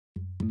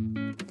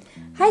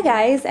Hi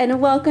guys, and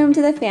welcome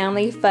to the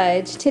Family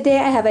Fudge. Today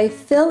I have a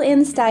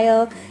fill-in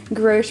style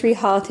grocery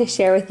haul to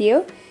share with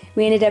you.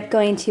 We ended up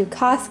going to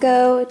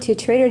Costco, to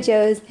Trader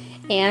Joe's,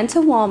 and to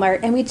Walmart,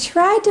 and we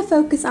tried to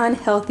focus on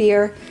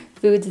healthier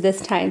foods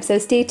this time. So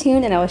stay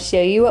tuned and I will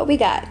show you what we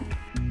got.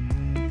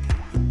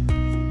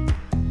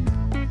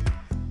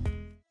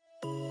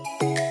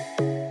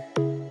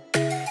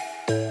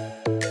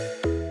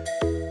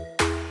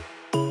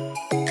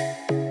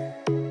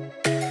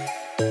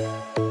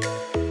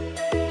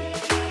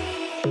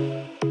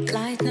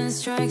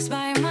 Strikes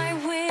by my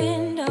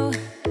window,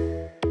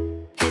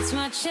 hits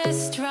my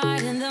chest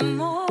right in the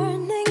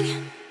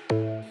morning,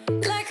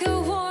 like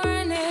a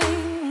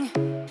warning.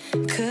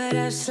 Could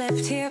have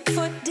slept here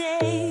for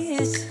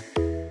days.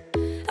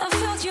 I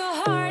felt your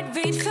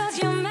heartbeat, felt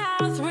your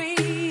mouth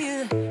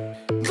breathe,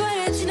 but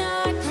it's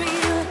not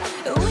real.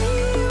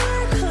 We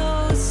were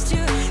close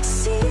to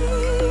see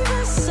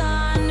the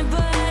sun,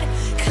 but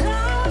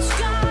clouds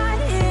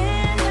got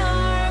in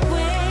our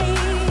way,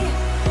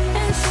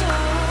 and so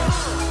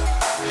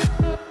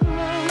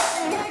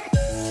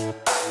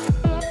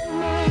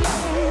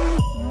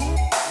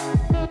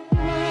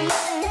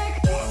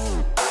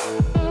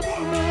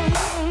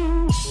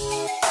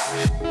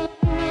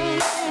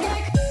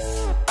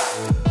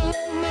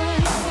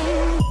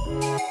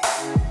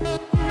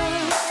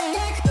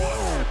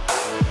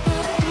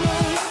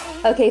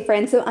Okay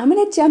friends, so I'm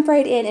going to jump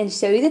right in and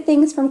show you the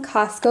things from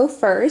Costco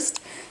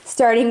first,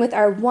 starting with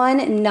our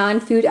one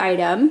non-food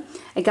item.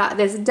 I got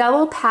this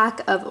double pack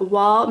of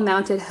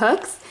wall-mounted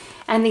hooks,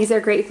 and these are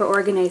great for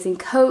organizing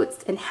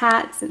coats and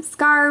hats and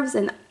scarves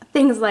and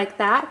things like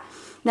that.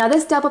 Now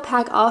this double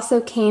pack also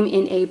came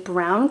in a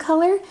brown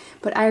color,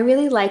 but I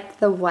really liked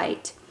the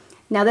white.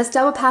 Now this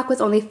double pack was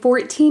only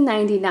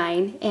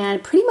 $14.99,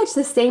 and pretty much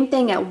the same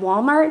thing at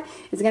Walmart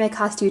is going to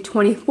cost you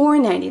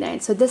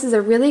 $24.99. So this is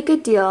a really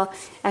good deal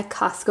at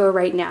Costco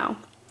right now.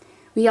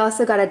 We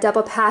also got a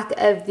double pack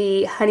of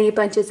the honey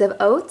bunches of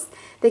oats.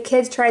 The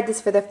kids tried this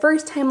for the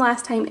first time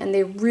last time and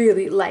they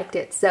really liked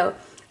it. So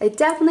I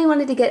definitely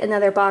wanted to get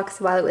another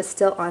box while it was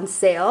still on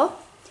sale.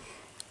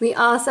 We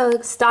also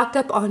stocked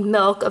up on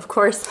milk, of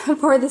course,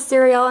 for the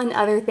cereal and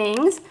other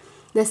things.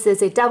 This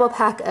is a double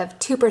pack of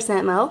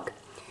 2% milk.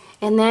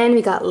 And then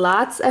we got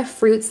lots of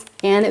fruits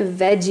and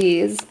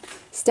veggies,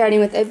 starting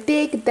with a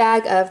big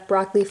bag of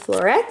broccoli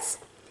florets.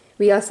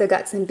 We also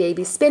got some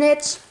baby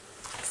spinach,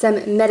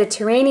 some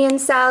Mediterranean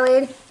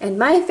salad, and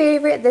my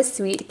favorite, the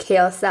sweet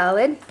kale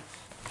salad.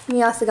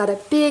 We also got a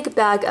big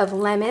bag of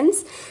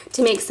lemons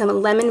to make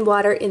some lemon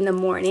water in the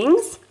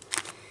mornings.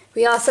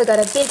 We also got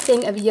a big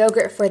thing of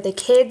yogurt for the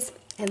kids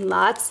and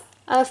lots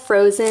of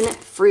frozen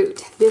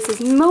fruit. This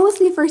is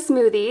mostly for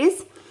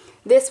smoothies.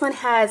 This one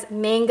has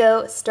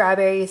mango,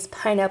 strawberries,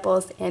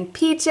 pineapples, and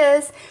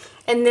peaches.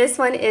 And this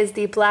one is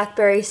the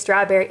blackberry,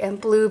 strawberry, and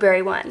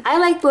blueberry one. I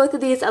like both of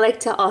these. I like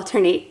to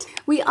alternate.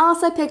 We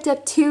also picked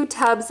up 2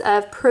 tubs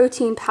of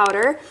protein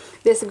powder.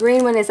 This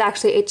green one is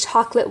actually a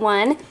chocolate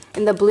one,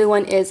 and the blue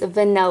one is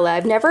vanilla.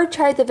 I've never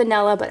tried the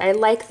vanilla, but I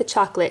like the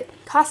chocolate.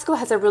 Costco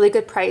has a really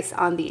good price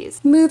on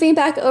these. Moving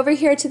back over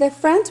here to the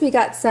front, we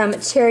got some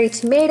cherry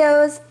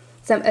tomatoes,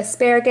 some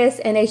asparagus,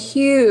 and a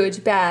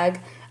huge bag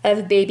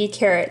of baby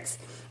carrots.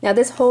 Now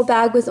this whole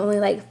bag was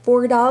only like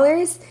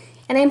 $4,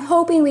 and I'm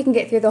hoping we can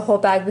get through the whole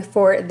bag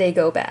before they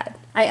go bad.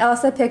 I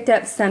also picked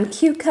up some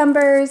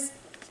cucumbers,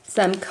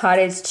 some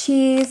cottage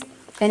cheese,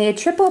 and a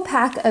triple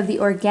pack of the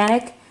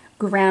organic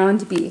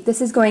ground beef.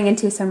 This is going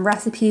into some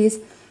recipes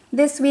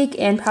this week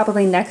and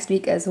probably next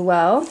week as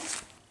well.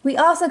 We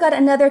also got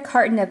another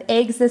carton of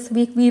eggs this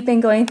week. We've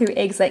been going through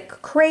eggs like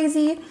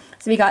crazy.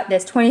 So we got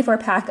this 24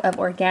 pack of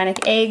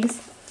organic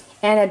eggs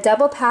and a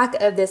double pack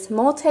of this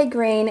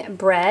multi-grain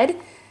bread.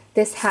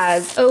 This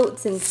has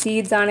oats and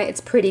seeds on it.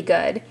 It's pretty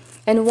good.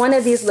 And one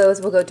of these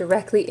loaves will go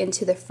directly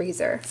into the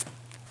freezer.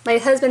 My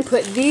husband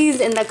put these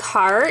in the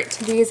cart.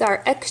 These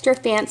are extra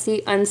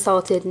fancy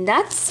unsalted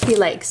nuts. He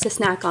likes to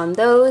snack on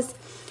those.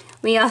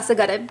 We also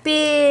got a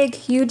big,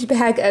 huge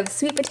bag of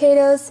sweet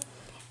potatoes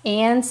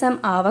and some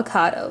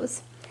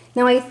avocados.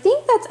 Now I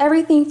think that's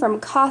everything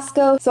from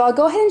Costco, so I'll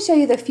go ahead and show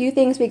you the few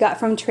things we got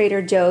from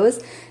Trader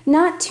Joe's.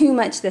 Not too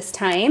much this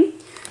time.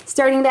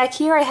 Starting back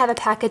here, I have a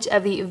package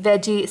of the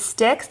veggie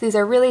sticks. These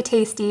are really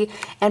tasty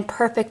and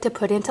perfect to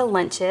put into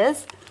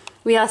lunches.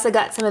 We also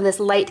got some of this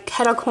light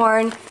kettle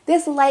corn.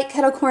 This light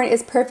kettle corn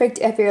is perfect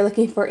if you're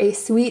looking for a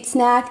sweet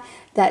snack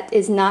that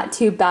is not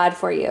too bad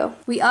for you.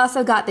 We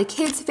also got the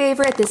kids'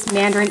 favorite, this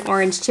mandarin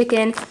orange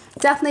chicken.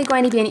 Definitely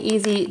going to be an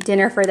easy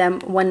dinner for them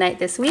one night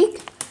this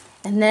week.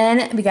 And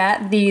then we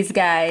got these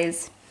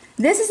guys.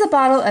 This is a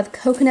bottle of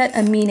coconut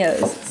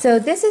aminos. So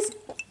this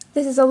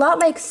is a lot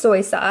like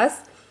soy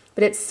sauce,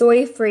 but it's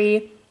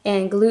soy-free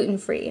and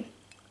gluten-free.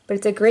 But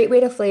it's a great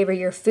way to flavor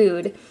your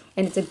food,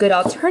 and it's a good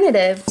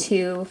alternative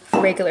to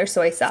regular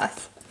soy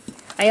sauce.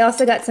 I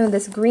also got some of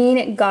this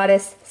green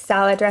goddess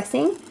salad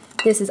dressing.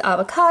 This is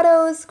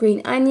avocados,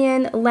 green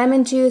onion,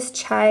 lemon juice,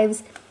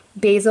 chives,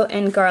 basil,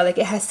 and garlic.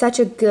 It has such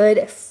a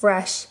good,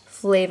 fresh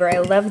flavor. I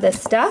love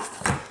this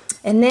stuff.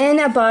 And then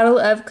a bottle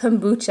of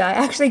kombucha. I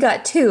actually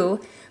got 2,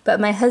 but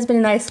my husband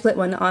and I split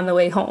one on the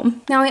way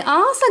home. Now I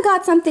also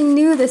got something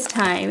new this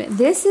time.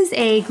 This is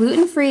a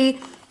gluten-free,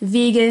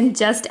 vegan,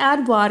 just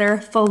add water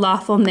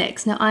falafel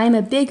mix. Now I am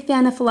a big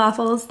fan of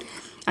falafels.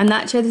 I'm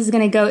not sure this is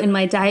gonna go in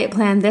my diet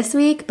plan this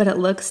week, but it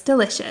looks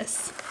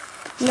delicious.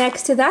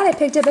 Next to that, I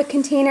picked up a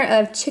container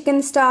of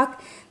chicken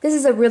stock. This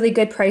is a really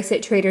good price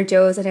at Trader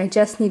Joe's, and I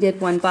just needed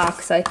 1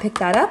 box, so I picked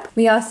that up.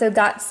 We also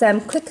got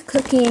some quick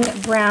cooking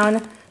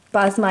brown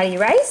basmati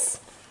rice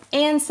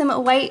and some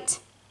white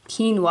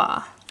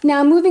quinoa.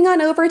 Now moving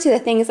on over to the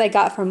things I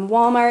got from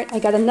Walmart. I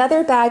got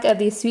another bag of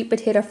these sweet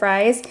potato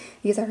fries.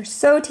 These are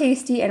so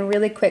tasty and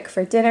really quick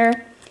for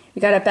dinner.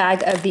 We got a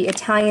bag of the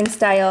Italian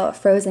style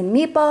frozen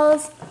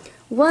meatballs,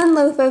 1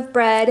 loaf of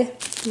bread,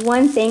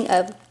 1 thing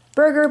of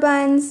burger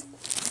buns,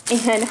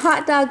 and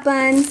hot dog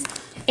buns.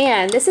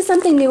 And this is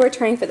something new we're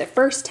trying for the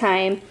first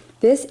time.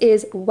 This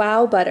is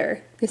Wow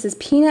Butter. This is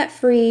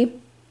peanut-free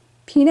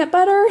peanut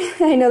butter.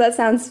 I know that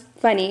sounds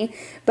funny,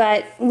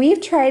 but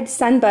we've tried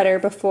Sun Butter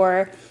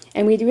before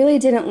and we really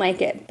didn't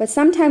like it. But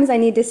sometimes I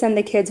need to send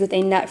the kids with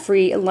a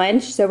nut-free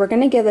lunch, so we're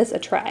gonna give this a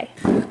try.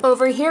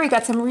 Over here we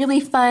got some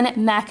really fun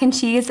mac and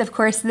cheese. Of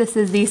course, this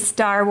is the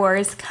Star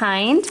Wars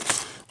kind.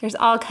 There's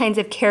all kinds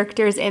of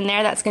characters in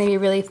there. That's gonna be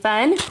really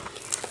fun.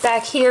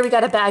 Back here we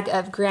got a bag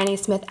of Granny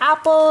Smith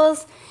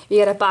apples. We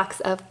got a box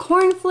of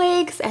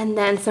cornflakes and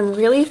then some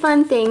really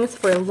fun things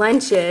for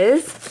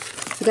lunches.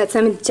 We got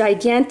some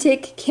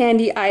gigantic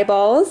candy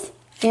eyeballs.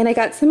 And I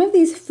got some of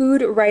these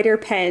food writer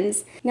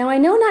pens. Now I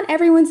know not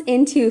everyone's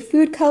into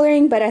food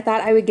coloring, but I thought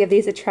I would give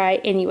these a try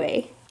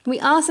anyway. We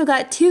also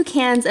got 2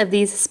 cans of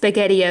these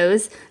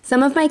SpaghettiOs.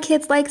 Some of my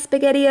kids like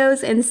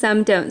SpaghettiOs and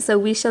some don't, so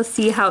we shall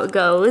see how it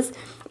goes.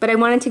 But I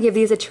wanted to give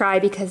these a try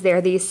because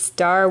they're these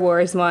Star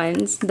Wars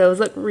ones. Those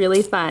look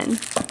really fun.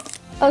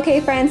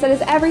 Okay friends, that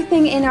is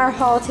everything in our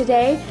haul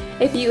today.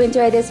 If you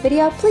enjoyed this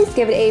video, please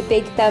give it a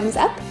big thumbs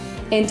up.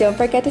 And don't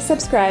forget to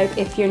subscribe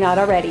if you're not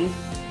already.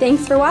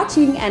 Thanks for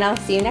watching, and I'll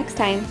see you next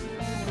time.